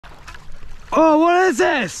Oh, what is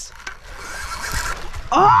this?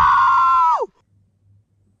 Oh!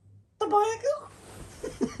 The bicycle.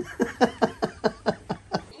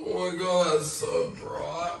 Oh my god, that's so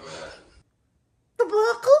bright, man. The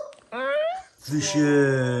bicycle.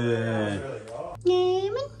 Fishing.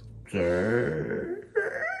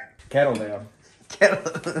 Kettle down. Kettle.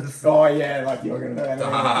 Oh yeah, like you're gonna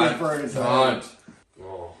know. Don't.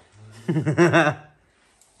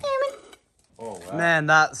 Oh wow. Man,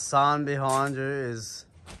 that sun behind you is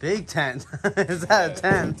big tent. Is that a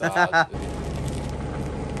tent?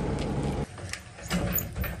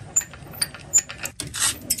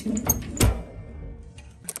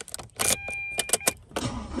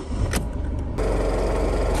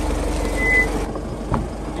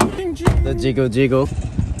 The jiggle jiggle.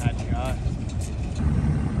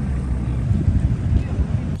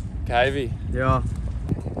 Cavey. Yeah.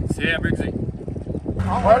 See ya, Brixie.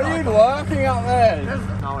 What are you lurking up there?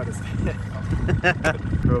 No, it isn't.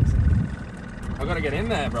 Brooks. I gotta get in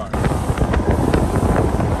there, bro. Go,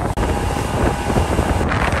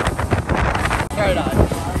 Dad.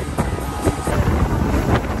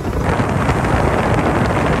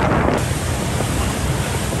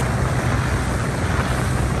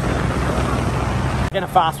 Get a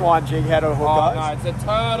fast wide jig head or hook. Oh no, it's a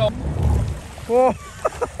turtle. Whoa.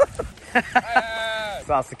 Hey.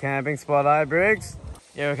 That's the camping spot, eh, Briggs?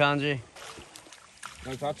 Yeah, Kanji.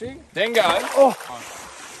 No touching? Dingo. Oh.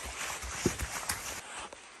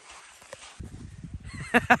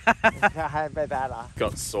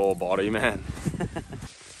 Got sore body, man.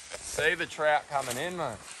 See the trout coming in,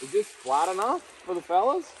 man. Is this flat enough for the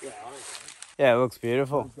fellas? Yeah, I think so. Yeah, it looks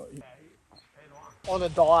beautiful. On a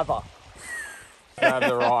diver. You have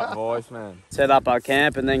the right voice, man. Set up our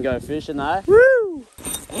camp and then go fishing, eh? Woo!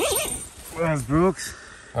 Where's Brooks?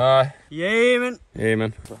 Hi. Yeah, man. Yeah,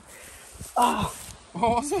 man. Oh, what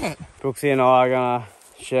was it? Brooksy and I are gonna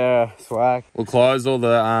share a swag. We'll close all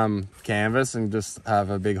the canvas and just have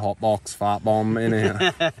a big hot box fart bomb in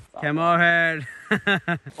here. Come on, head. Oh,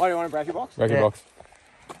 do you want a bracky box? Bracky Yeah. box.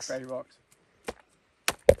 Bracky box.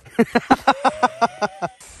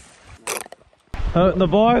 The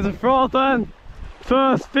boys are frothing.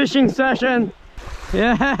 First fishing session.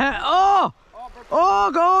 Yeah. Oh!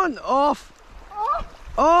 Oh, going off.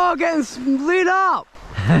 Oh, getting split up.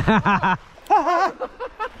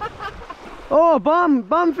 Oh,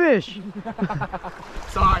 bum fish.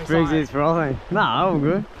 Sorry, Briggsy's frothing. Nah, all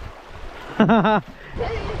good.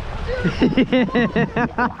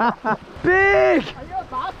 Big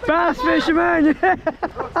bass fisherman. Yeah.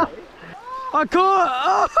 I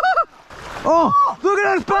caught it. Oh, look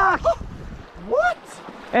at his back. What?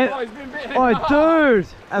 Oh, he's been bitten. Oh, dude,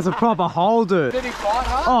 that's a proper hole, dude. Did he fight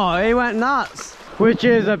hard? Oh, he went nuts. Which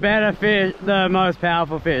is a better fish, the most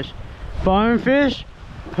powerful fish? Bonefish,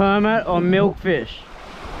 permit, or milkfish?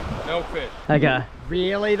 Milkfish. Okay.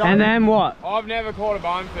 Really though? And then what? I've never caught a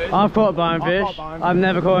bonefish. I've caught bonefish. I've caught bonefish. I've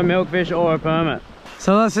never caught a milkfish or a permit.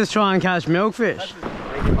 So let's just try and catch milkfish.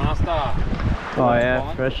 Thank you, master. Oh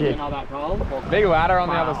yeah, freshy. Not that cold. Big ladder on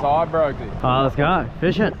the other side, Brokey. Oh, let's go.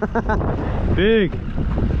 Fishing. Big.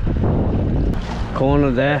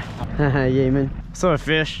 Corner there. Yeah, man. Saw a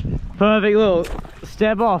fish. Perfect little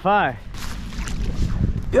step off, eh?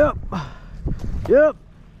 Yep. Yep.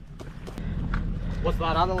 What's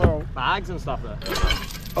that other little bags and stuff there?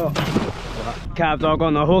 Oh. Cap dog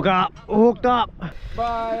on the hook up. Hooked up.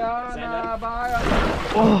 Bye, bye.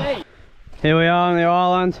 Oh. Here we are on the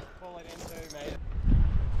island.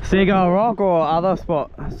 Seagull Rock or other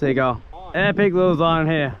spot? Seagull. Epic little zone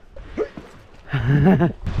here.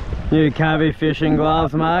 New cabbie fishing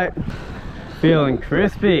gloves, mate. Feeling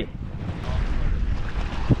crispy.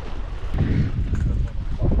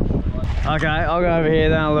 Okay, I'll go over here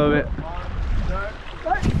then a little bit.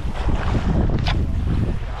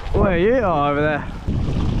 Where are you? Oh, over there.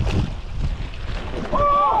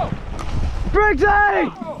 Oh! Brixie!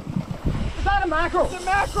 Oh! Is that a mackerel? It's a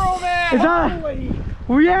mackerel, man! Is that?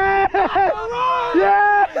 Oh, yes!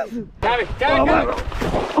 Yes! Gabby,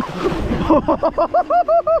 Oh,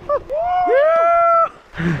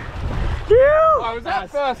 Oh, was that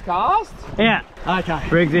first cast? Yeah. Okay.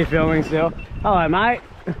 Briggsy filming still. Hello, mate.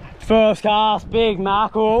 First cast, big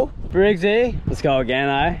mackerel. Briggsy. Let's go again,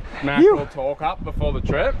 eh? Mackerel talk up before the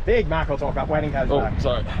trip. Big mackerel talk up, waiting cage Oh, back.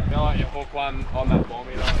 sorry. You know, like you hook one on that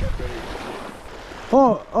bomby, like it's pretty.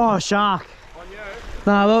 Oh, shark. On you?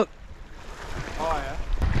 Nah, look. Oh, yeah.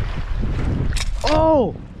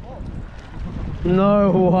 Oh! No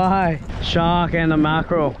way. Shark and a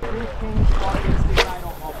mackerel.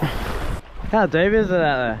 How deep is it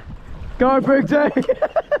out there? Go, Briggsy!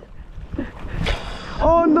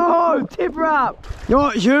 Oh no, tip wrap.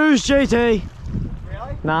 Not huge, GT.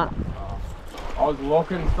 Really? Nah. I was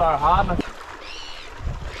looking so hard.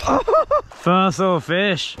 First little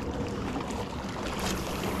fish.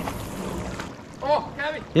 Oh,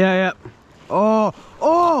 Gabby. Yeah.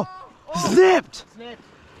 Oh, snipped. Snipped.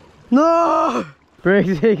 No.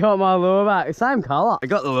 Briggsy got my lure back. Same colour. I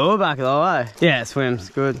got the lure back though, eh? Yeah, it swims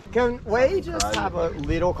good. Can we just have a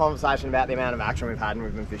little conversation about the amount of action we've had and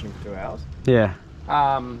we've been fishing for 2 hours? Yeah.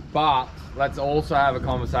 But let's also have a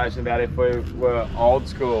conversation about if we were old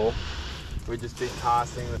school, we'd just be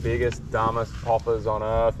casting the biggest, dumbest poppers on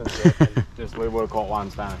earth and stuff, and just we would have caught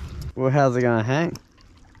one Spanish. Well, how's it gonna hang?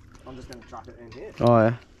 I'm just going to chuck it in here. Oh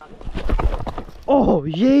yeah. Oh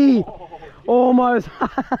yee! Almost.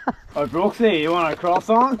 Oh Brooksy, you want a cross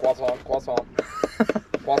on? Croissant.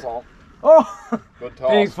 Croissant. Oh! Good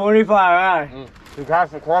toss. Big 45, eh? You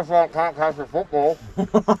catch the croissant, can't catch the football.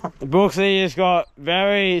 Brooksy just got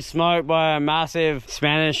very smoked by a massive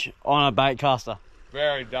Spanish on a bait caster.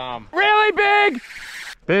 Very dumb. Really big!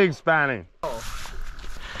 Big Spanish.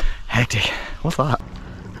 Hectic. What's that?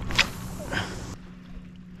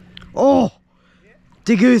 Oh!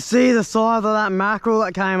 Did you see the size of that mackerel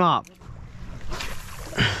that came up?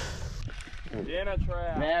 Dinner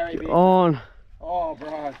trout. Very big. On. Oh,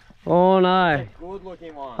 bro. Oh no. Good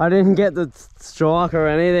looking one. I didn't get the strike or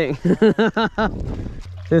anything.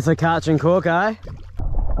 It's a catch and cook, eh?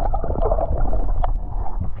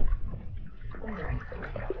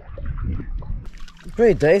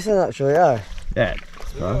 Pretty decent actually, eh? Yeah.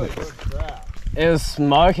 It was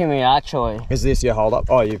smoking me actually. Is this your hold up?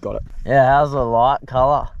 Oh, you've got it. Yeah, how's the light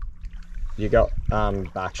colour? You got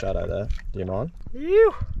back shadow there. Do you mind?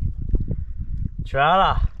 Ew.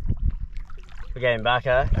 Trouter. We're getting back,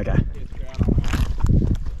 eh? Okay.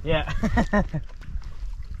 Yeah.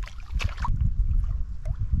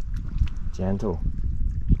 Gentle.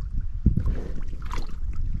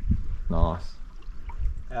 Nice.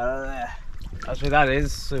 Out of there. Actually, that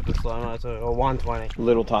is super slow-mo too, or 120.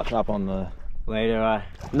 Little touch up on the... Later, eh?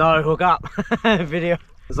 No hook up video.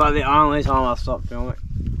 It's like the only time I stopped filming.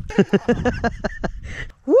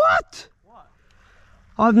 What?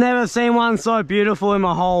 I've never seen one so beautiful in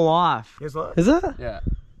my whole life. Here's what? Is it? Yeah.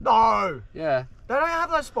 No! Yeah. They don't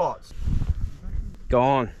have those spots.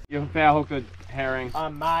 Gone. You foul hooked a herring.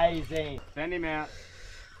 Amazing. Send him out.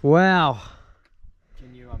 Wow.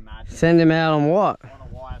 Can you imagine? Send him out on what? On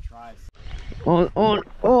a wire trace.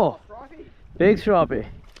 Oh. Big stripey.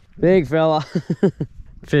 Big fella.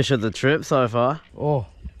 Fish of the trip so far. Oh.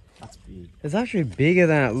 That's big. It's actually bigger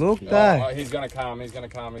than it looked Oh, though. he's gonna come.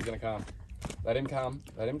 Let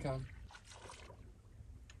him come.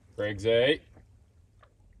 Briggsy.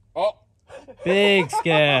 Oh. Big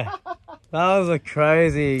scare. That was a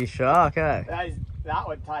crazy shark, eh? That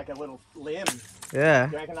would take a little limb. Yeah.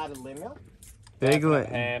 Do you reckon that'd limb you? Big one.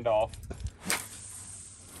 Hand off.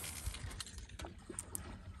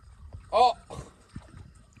 Oh.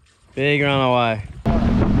 Big runaway.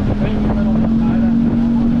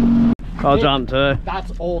 I'll jump too.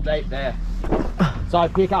 That's all deep there. So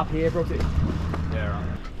pick up here, Brooksy. Yeah,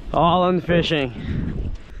 right. Island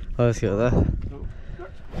fishing. Let's go there.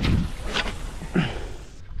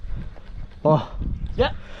 Oh.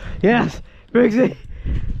 Yep. Yes. Briggsy.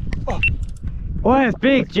 Oh, it's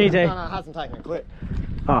big, GT. No, it hasn't taken a clip.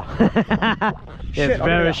 Oh. Shit, It's I'm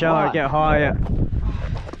very gonna shallow. get Get higher.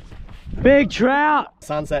 Big trout.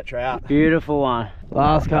 Sunset trout. Beautiful one.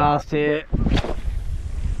 Last cast here.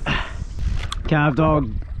 Cav dog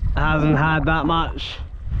hasn't had that much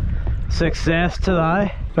success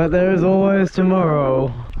today, but there is always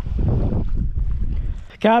tomorrow.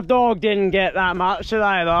 Cav dog didn't get that much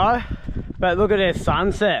today though, but look at this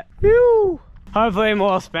sunset. Whew. Hopefully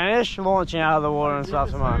more Spanish launching out of the water and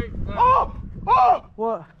stuff tomorrow. Oh! Oh!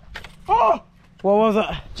 What? Oh! What was it?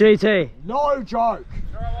 GT. No joke.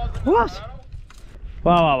 What?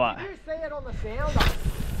 Wait. Did you see it on the sounder?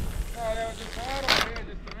 No, there was a fight on here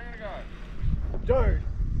just a minute ago. Dude.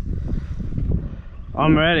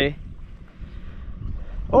 I'm ready.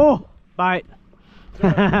 Oh, bait.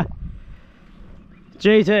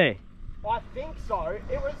 GT. I think so.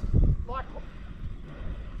 It was like...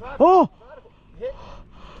 Oh! Hit.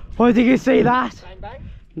 What did you see that? Bang, bang.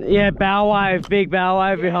 Yeah, bow wave, big bow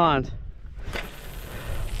wave behind.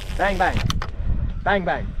 Bang, bang. Bang,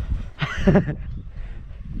 bang.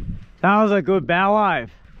 That was a good bow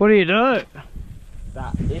wave. What do you do?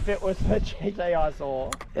 That, if it was the GT I saw.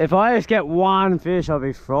 If I just get one fish, I'll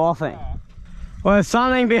be frothing. Well, there's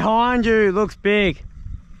something behind you, looks big.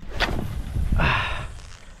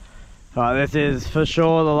 Right, this is for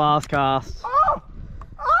sure the last cast. Oh!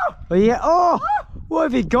 Oh! Oh yeah, oh! What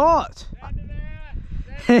have you got?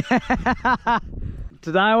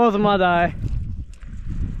 Today wasn't my day.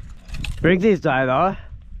 Briggsy's day though.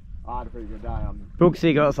 I had a pretty good day.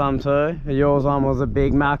 Brooksy got some too. Yours one was a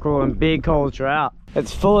big mackerel and big cold trout.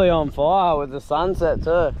 It's fully on fire with the sunset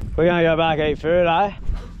too. We're gonna go back eat food, eh?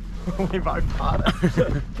 We both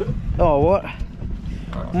farted. Oh, what?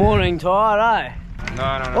 Morning tide, eh?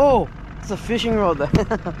 No. Oh, it's a fishing rod there.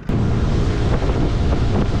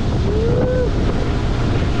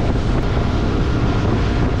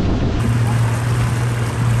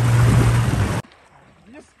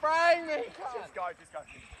 You're spraying me! Just go.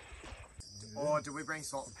 Oh, did we bring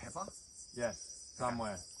salt and pepper? Yes,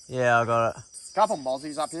 somewhere. Yeah, I got it. Couple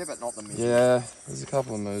mozzies up here, but not the middle. Yeah, there's a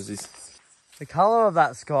couple of moosies. The colour of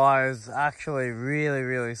that sky is actually really,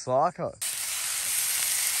 really psycho.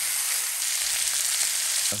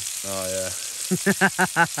 Oh yeah.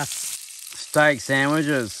 Steak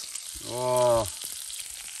sandwiches. Oh.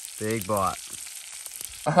 Big bite.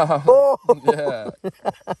 Yeah.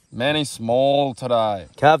 Many small today.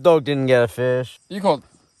 Cab dog didn't get a fish. You caught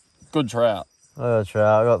good trout. I got a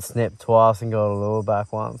trout. I got snipped twice and got a lure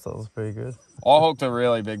back once. That was pretty good. I hooked a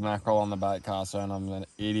really big mackerel on the bait caster and I'm an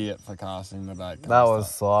idiot for casting the bait caster. That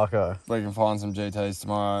was psycho. We can find some GTs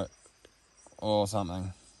tomorrow or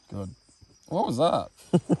something. Good. What was that?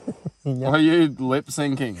 Are you lip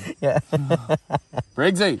syncing? Yeah.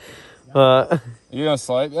 Briggsy, Alright. are you gonna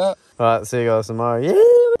sleep yet? Alright, see you guys tomorrow. Yeah.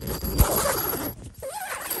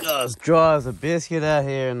 Oh, it's dry as a biscuit out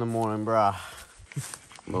here in the morning, bruh.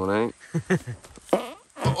 Morning.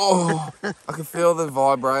 Oh, I can feel the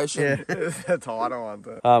vibration. Yeah. It's a tighter one,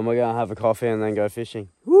 but... We're gonna have a coffee and then go fishing.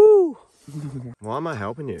 Woo! Why am I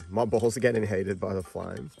helping you? My balls are getting heated by the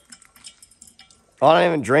flames. I don't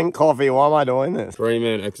even drink coffee. Why am I doing this?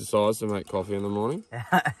 3-minute exercise to make coffee in the morning.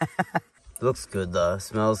 Looks good though,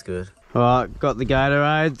 smells good. Alright, got the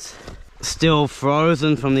Gatorades. Still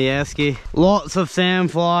frozen from the esky. Lots of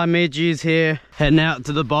sandfly midges here. Heading out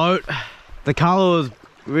to the boat. The colour was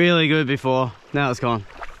really good before. Now it's gone.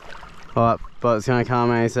 Alright, but it's gonna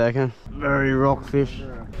come any second. Very rockfish.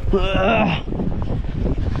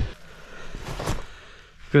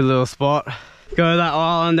 Good little spot. Go to that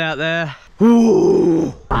island out there.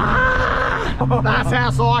 Ooh. That's how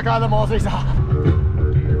psycho the mozzies are.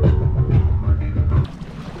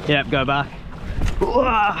 Yep, go back.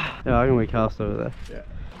 Yeah, I can we cast over there. Yeah.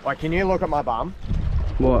 Wait, can you look at my bum?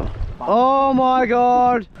 What? Oh my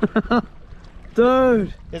god!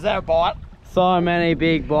 Dude! Is that a bite? So many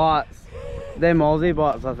big bites. They're Aussie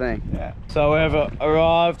bites, I think. Yeah. So we've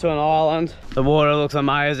arrived to an island. The water looks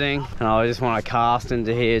amazing. And I just want to cast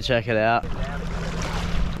into here, check it out.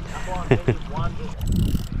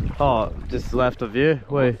 Oh, just left of you.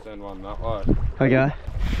 Wait. Send one that way. Okay.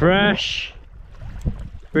 Fresh.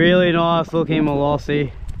 Really nice looking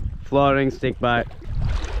molossi. Floating stick bait.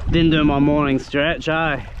 Didn't do my morning stretch, eh?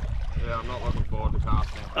 Yeah, I'm not looking forward to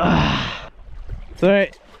casting.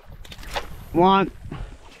 3, 1.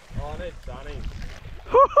 Oh, I need sunny.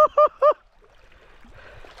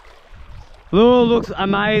 Lure looks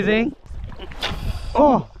amazing.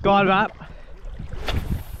 Oh, guide wrap.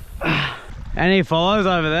 Any follows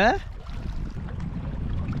over there?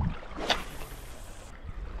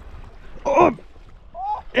 Oh,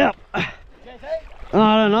 yep. I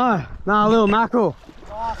don't know. No, a little mackerel.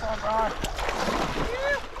 Nice one,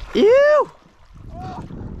 bro. Ew!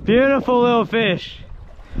 Beautiful little fish.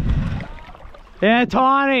 Yeah,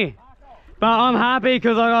 tiny. But I'm happy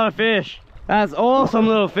because I got a fish. That's awesome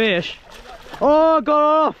little fish. Oh, got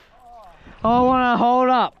it off. I want to hold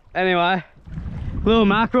up. Anyway, little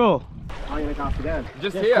mackerel. I'm gonna cast again.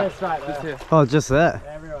 Just here. Just here. Oh, just there.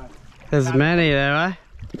 Everywhere. There's many there, eh?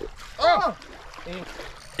 Oh!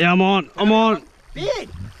 Yeah, I'm on. I'm on. Big!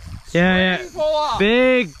 Yeah, yeah.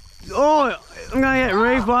 Big. Oh, I'm gonna get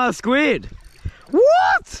reefed by a squid.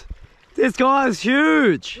 What? This guy's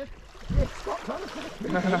huge.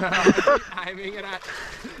 Aiming it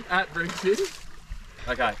at Briggsy.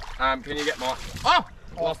 Okay, can you get my... Oh!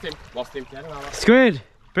 Lost him. Squid.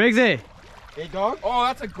 Briggsy. Big dog. Oh,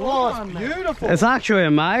 that's a good Oh, one. it's beautiful. It's actually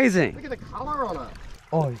amazing. Look at the colour on it.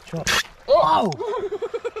 Oh, he's chopped. Oh!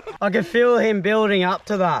 I can feel him building up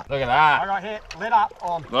to that. Look at I that. got hit, lit up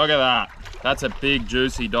on. Look at that. That's a big,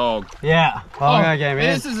 juicy dog. Yeah. I'm gonna get him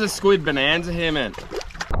in. This is a squid bonanza here, man.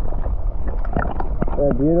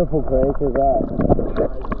 They're beautiful creatures,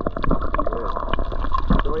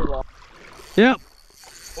 Yep.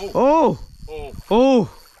 Oh. Oh, Oh.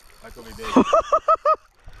 that could be big.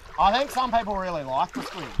 I think some people really like the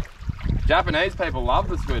squid. Japanese people love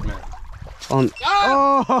the squid, man. On.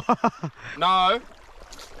 Oh. No.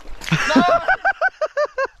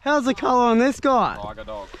 How's the colour on this guy? Tiger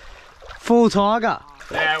dog. Full tiger.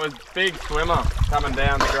 Yeah, it was big swimmer coming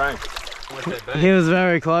down the green. He was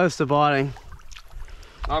very close to biting.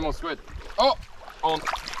 No more squid. Oh, on.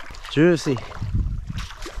 Juicy.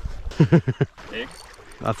 Big.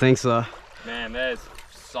 I think so. Man, there's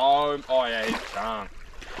so. Oh yeah, he's gone.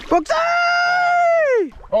 Brooksy!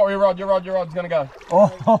 Oh, your rod's gonna go.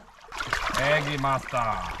 Oh, Eggy master.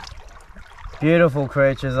 beautiful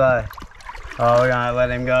creatures, eh? Oh, we're gonna let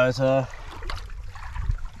him go too.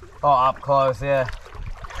 Oh, up close, yeah.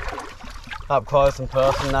 Up close and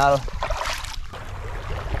personal.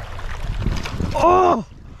 Oh!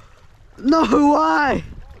 No way!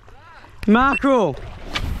 Mackerel!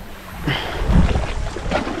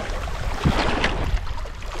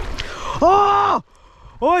 Oh!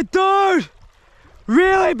 Oh, dude!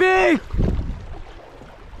 Really big!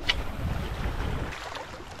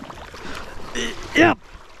 Yep!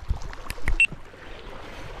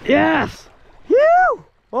 Yes! Phew!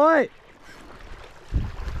 Oi!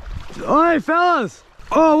 Oi, fellas!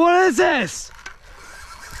 Oh, what is this?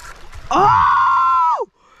 Oh!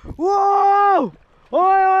 Whoa! Oi,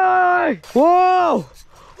 oi, oi! Whoa!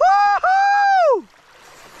 Woohoo!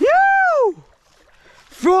 You!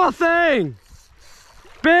 Frothing!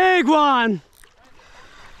 Big one!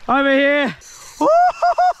 Over here!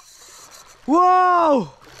 Whoa!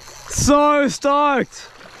 So stoked!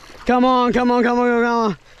 Come on, come on, come on, come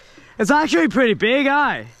on! It's actually pretty big,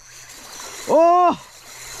 eh? Oh!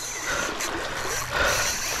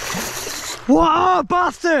 Whoa,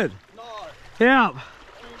 busted! No. Yep.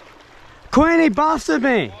 Queenie busted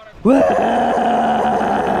me.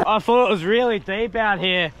 I thought it was really deep out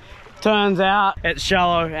here. Turns out it's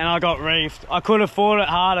shallow and I got reefed. I could have fought it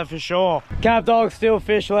harder for sure. Cap dog still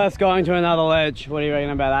fishless, going to another ledge. What do you reckon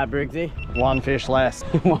about that, Briggsy? One fish less.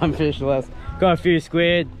 One fish less. Got a few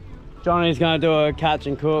squid. Johnny's gonna do a catch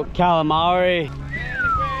and cook. Calamari.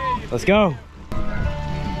 Let's go.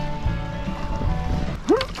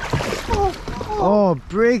 Oh,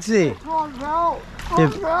 Briggsy. It's on belt.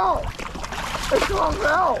 It's on belt. It's on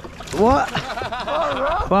belt. What?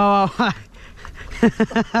 Wow, wow.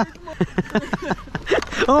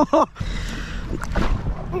 Oh.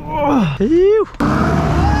 Ew.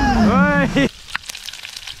 I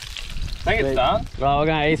think it's done. Well, we're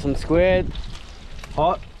gonna eat some squid.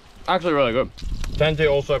 Hot. Actually really good. Tenti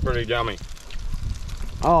also pretty yummy.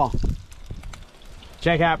 Oh.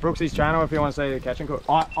 Check out Brooksy's channel if you want to see the catch and cook.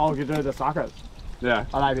 I'll do the suckers. Yeah.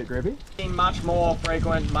 Are they a bit grippy? Much more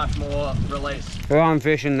frequent, much more release. We're on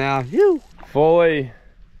fishing now. Phew. Fully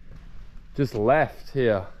just left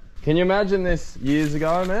here. Can you imagine this years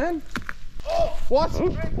ago, man? Oh, what?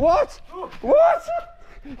 What? What?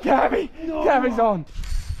 Gabby! No. Gabby's on.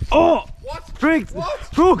 Oh! What? Briggs!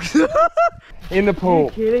 What? Brooks! In the pool.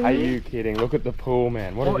 Are you kidding Are me? you kidding? Look at the pool,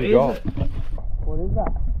 man. What have What you is got? it? What is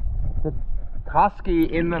that? The Tusky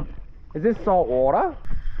in the... Is this salt water?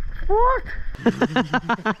 What?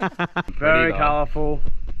 Very colourful.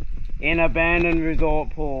 In abandoned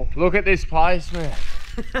resort pool. Look at this place, man.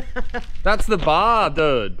 That's the bar,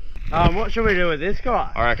 dude. What should we do with this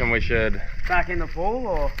guy? I reckon we should... Back in the pool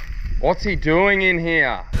or? What's he doing in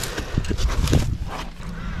here?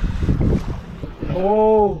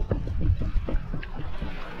 Oh!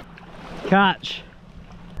 Catch.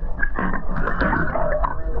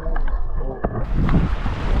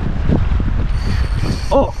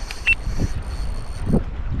 Oh!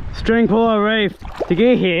 String puller reef. Did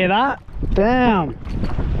you hear that? Damn.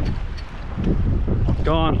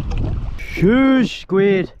 Gone. Huge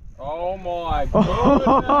squid. Oh my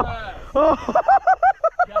god.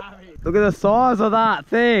 Look at the size of that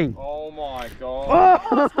thing. Oh my god.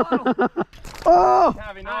 Oh!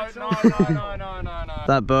 Cavi, no.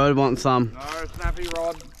 That bird wants some. No, snappy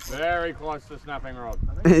rod. Very close to snapping rod.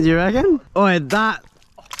 Do you reckon? Oh, that.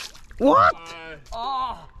 What?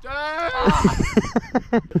 Oh,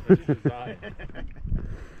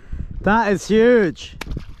 That is huge.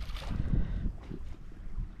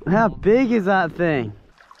 How big is that thing?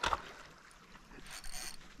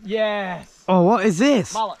 Yes. Oh, what is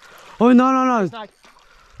this? Mullet. Oh, no. Snake.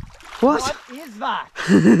 What? What is that?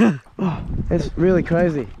 Oh, it's really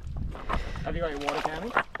crazy. Have you got your water,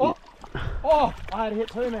 Cammy? Oh! Oh! I had a hit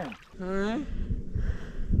too, man. Alright.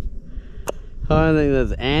 I don't think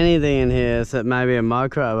there's anything in here except maybe a mud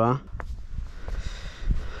crab, huh?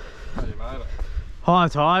 you made it. High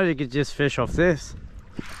tide, you could just fish off this.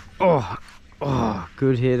 Oh,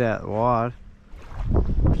 good hit out wide.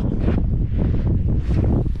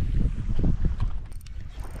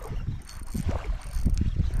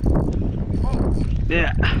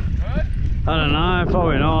 Yeah. I don't know,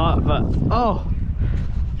 probably not, but oh.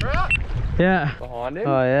 Trout? Yeah. Behind him?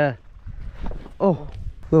 Oh yeah. Oh,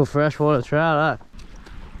 little freshwater trout, eh?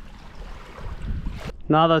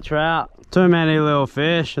 Another trout. Too many little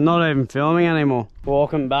fish. I'm not even filming anymore.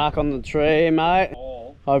 Walking back on the tree, mate.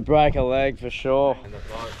 I'd break a leg for sure. And the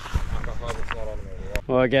boat, I hope it's not on the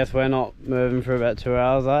Well, I guess we're not moving for about 2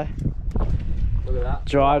 hours, eh? Look at that.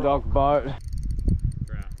 Dry dock boat.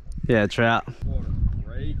 Trout. Yeah, trout. Water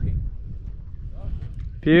reeking.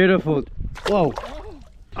 Beautiful. Whoa.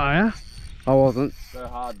 Oh yeah? I wasn't. Go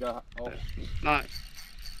hard, go. Oh, No.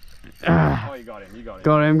 oh, you got him, you got him.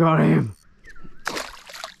 Got him, got him.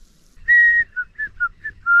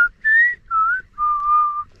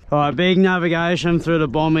 Alright, big navigation through the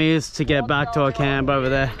bombies to get back to our camp over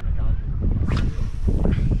there.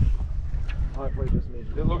 Hopefully just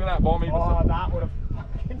missed. Look at that bomb. Oh, that would have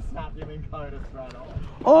fucking snapped him in code and thrown off.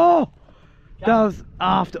 Oh! That was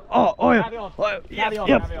after. Oh yeah. Carry on. Oh, Carry on,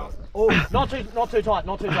 yep. carry on. Oh, not too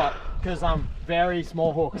tight, because very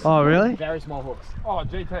small hooks. Oh really? Very small hooks. Oh,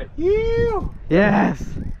 GT. Ew. Yes.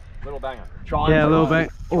 Little banger. Yeah, a little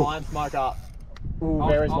bit. Try and smoke up. Ooh,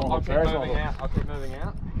 very small I'll hooks. keep Very small moving hooks. out. I'll keep moving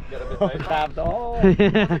out. Get a bit deeper. Tabbed off.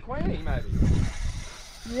 The Queenie, maybe.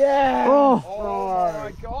 Yeah. Oh. Oh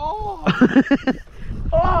my god.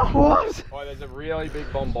 Oh, what? Oh, there's a really big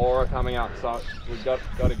bombora coming up, so we've got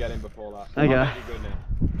to get him before that. Okay. I'll make you good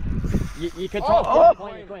now. You could Oh,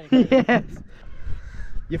 try. oh. Queenie. Yes.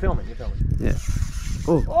 You're filming. Yeah.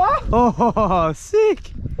 Oh,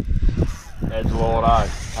 sick. Edge Lord, I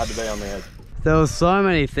had to be on the edge. There was so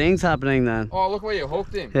many things happening then. Oh, look where you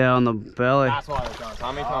hooked him. Yeah, on the belly. That's why I was going.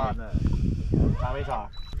 Tummy. Tummy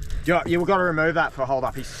tuck. You've got to remove that for hold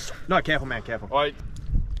up. No, careful, man. Careful. Oi.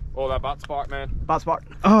 Oh, that butt spike, man. Butt spot.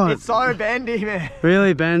 Oh, It's so bendy, man.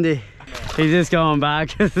 really bendy. He's just going back.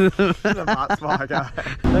 The butt spike.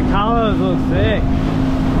 The colours look sick.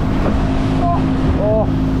 Oh,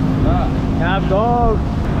 cab dog.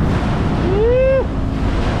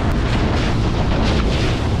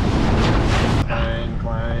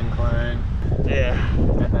 Clean. Yeah.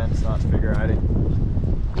 And then starts figure eighting.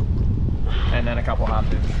 And then a couple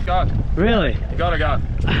half inch. Go. Really? You gotta go.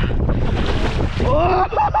 Oh,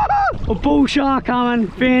 a bull shark coming,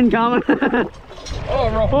 fin coming. Oh,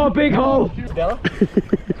 Rob. Oh, big hole. Together.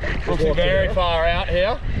 Looks very far out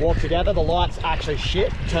here. Walk together. The light's actually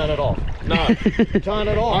shit. Turn it off. No. Turn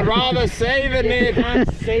it off. I'd rather see than If you need.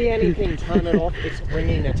 can't see anything, turn it off. It's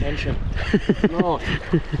bringing attention. No.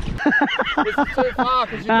 This is too far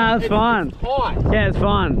because That's fine. tight. Yeah, it's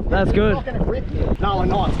fine. That's It's good. not going to grip you. No, we're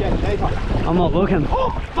not. It's getting deeper. I'm not looking. Oh,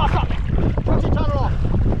 fuck up. Once you turn it off.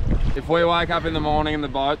 If we wake up in the morning and the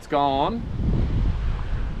boat's gone,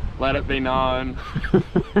 let it be known.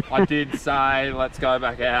 I did say let's go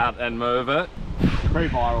back out and move it. Pretty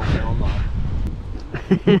viral film though.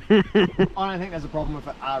 I don't think there's a problem with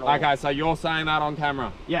it at all. Okay, so you're saying that on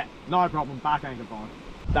camera? Yeah, no problem. Back anchor fine.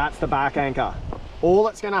 That's the back anchor. All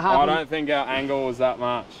that's going to happen. I don't think our angle was that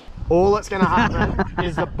much. All that's going to happen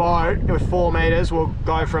is the boat with 4 meters will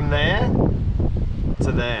go from there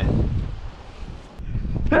to there.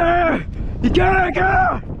 Hey, you gotta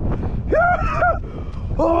go!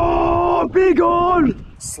 Oh, big on!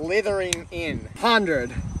 Slithering in.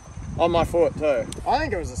 100 on my foot too. I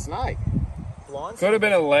think it was a snake. Could have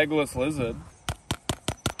been a legless lizard.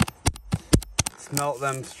 Smelt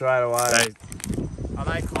them straight away. Are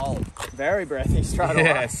they cold? Very breathy straight away.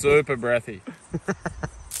 Yeah, super breathy.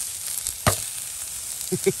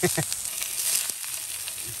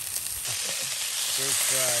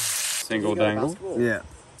 Single dangle. Yeah,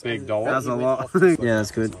 Big dollar. that's a lot. Yeah,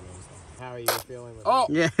 that's good. How are you feeling with Oh,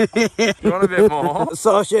 Yeah. you want a bit more?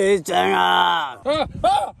 Sausage dinger!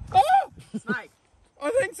 Snake. I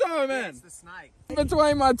think so, man. It's the snake.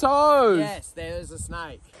 Between my toes. Yes, there's a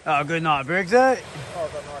snake. Oh, good night, Briggsy. Oh,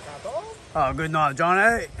 but no, I can't talk. Oh, good night,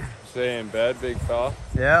 Johnny. See you in bed, big fella.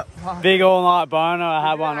 Yep. Big all night boner. I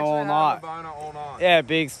had one all Actually night. have a boner all night. Yeah,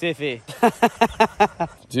 big stiffy.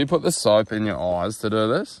 Do you put the soap in your eyes to do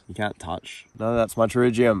this? You can't touch. No, that's my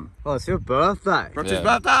tritium. Oh, it's your birthday. Brooks' Yeah,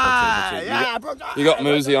 birthday! that's it. Yeah, Brooks! You got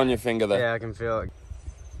Moosey on your finger there. Yeah, I can feel it.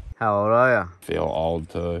 How old are Feel old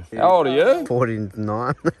too. How old are you? you?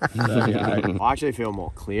 49. I actually feel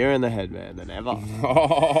more clear in the head, man, than ever.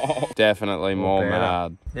 Definitely more better.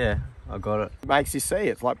 mad. Yeah, I got it. It makes you see.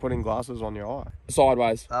 It's like putting glasses on your eye.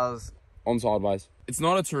 Sideways. That was... On sideways. It's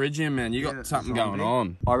not a pterygium, man. You got it's something a going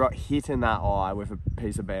zombie. on. I got hit in that eye with a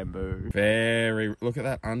piece of bamboo. Very. Look at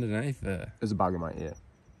that underneath there. There's a bug in my ear.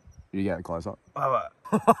 You getting close up?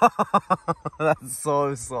 That's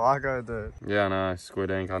so psycho, dude. Yeah, I know.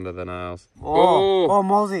 Squid ink under the nails. Oh,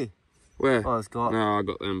 Mozzie. Where? Oh, it's got... No, I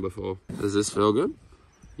got them before. Does this feel good?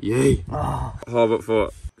 Yay. Oh. Hobbit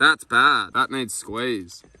foot. That's bad. That needs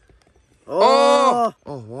squeeze. Oh!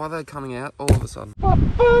 Oh, why are they coming out all of a sudden? Tower.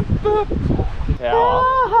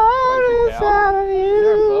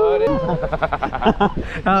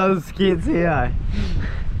 That was skids here.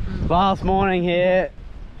 Last morning here,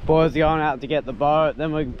 boys are going out to get the boat.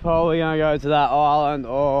 Then we're probably going to go to that island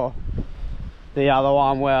or the other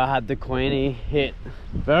one where I had the Queenie hit.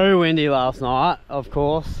 Very windy last night, of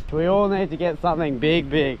course. We all need to get something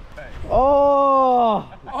big. Oh!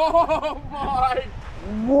 Oh my!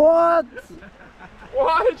 What?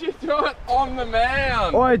 Why did you do it on the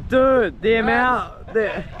mound? Oi, dude, the amount...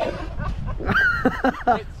 It's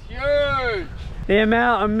huge! The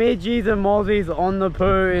amount of midgies and mozzies on the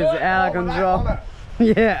poo is out of control.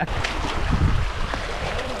 Yeah.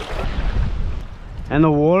 And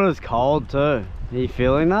the water's cold too. Are you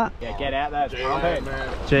feeling that? Yeah, get out there.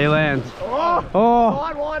 G-land.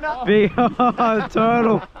 Oh, big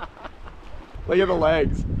turtle. Look at the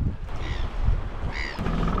legs.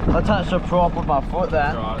 I touched the prop with my foot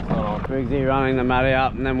there. Right, it's not on. Briggsy running the matty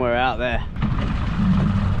up and then we're out there.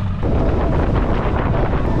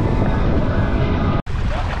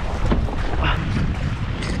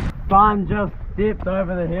 Bun just dipped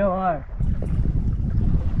over the hill, eh?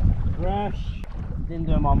 Fresh. Didn't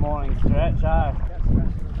do my morning stretch, eh?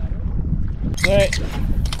 3,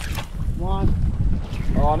 1.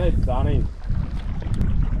 Oh, I need sunnies.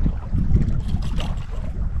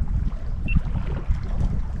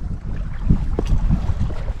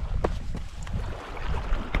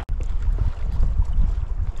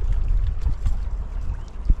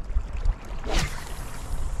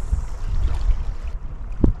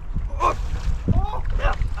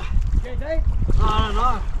 I don't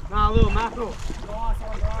know. No, a little mackerel. Nice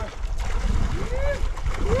one, bro.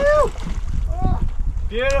 Woo!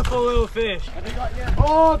 Beautiful little fish. Have you got your...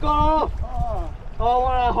 Oh, got off. Oh. I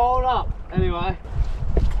want to hold up. Anyway.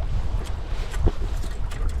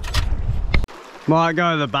 Might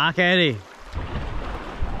go to the back eddy.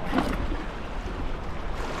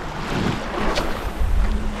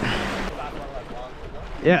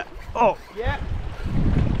 Yeah. Oh. Yeah.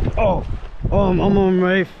 Oh. Oh, I'm on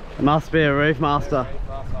reef. Must be a reef master.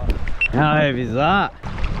 How heavy is that?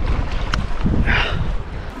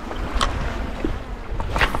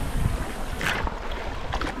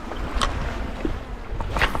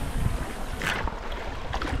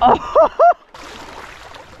 Oh.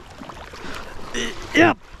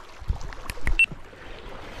 Yep.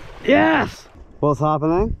 Yes. What's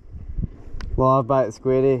happening? Live bait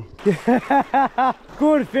squiddy.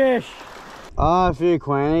 Good fish. A few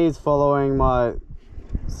Queenies following my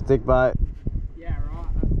stick bait. Yeah, right.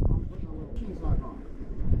 I'm putting a little king size on.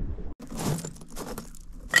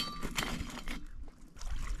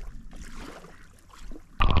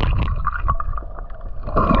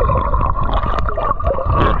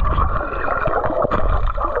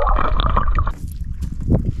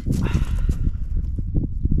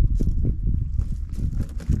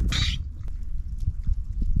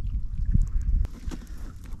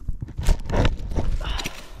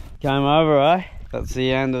 Game over, eh? That's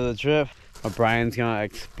the end of the trip. My brain's gonna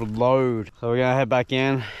explode. So we're gonna head back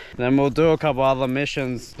in. Then we'll do a couple other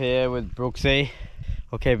missions here with Brooksy.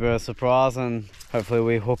 We'll keep her a surprise and hopefully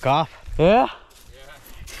we hook up. Yeah?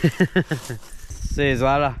 Yeah. See you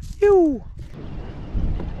later. Yoo.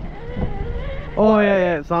 Oh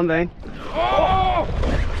yeah, something. Oh!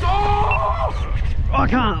 Oh!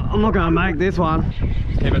 I'm not gonna make this one.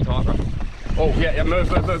 Keep it tight, bro. Oh yeah,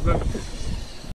 move.